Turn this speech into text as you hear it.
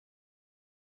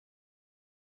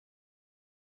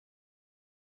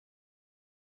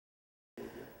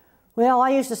Well, I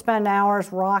used to spend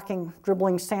hours rocking,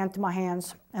 dribbling sand to my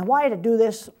hands. And why did I do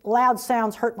this? Loud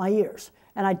sounds hurt my ears.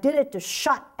 And I did it to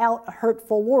shut out a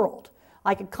hurtful world.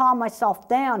 I could calm myself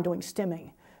down doing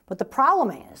stimming. But the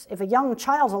problem is, if a young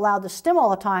child's allowed to stim all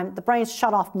the time, the brain's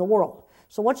shut off from the world.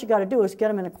 So what you got to do is get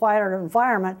them in a quieter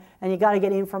environment, and you got to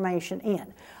get information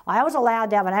in. I was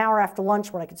allowed to have an hour after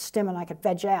lunch where I could stim and I could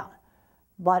veg out.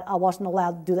 But I wasn't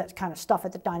allowed to do that kind of stuff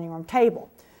at the dining room table.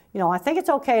 You know, I think it's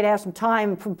okay to have some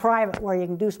time from private where you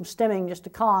can do some stimming just to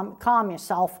calm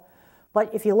yourself.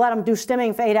 But if you let them do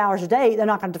stimming for 8 hours a day, they're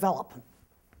not going to develop.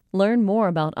 Learn more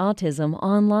about autism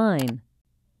online.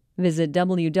 Visit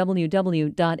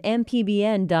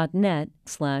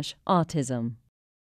www.mpbn.net/autism.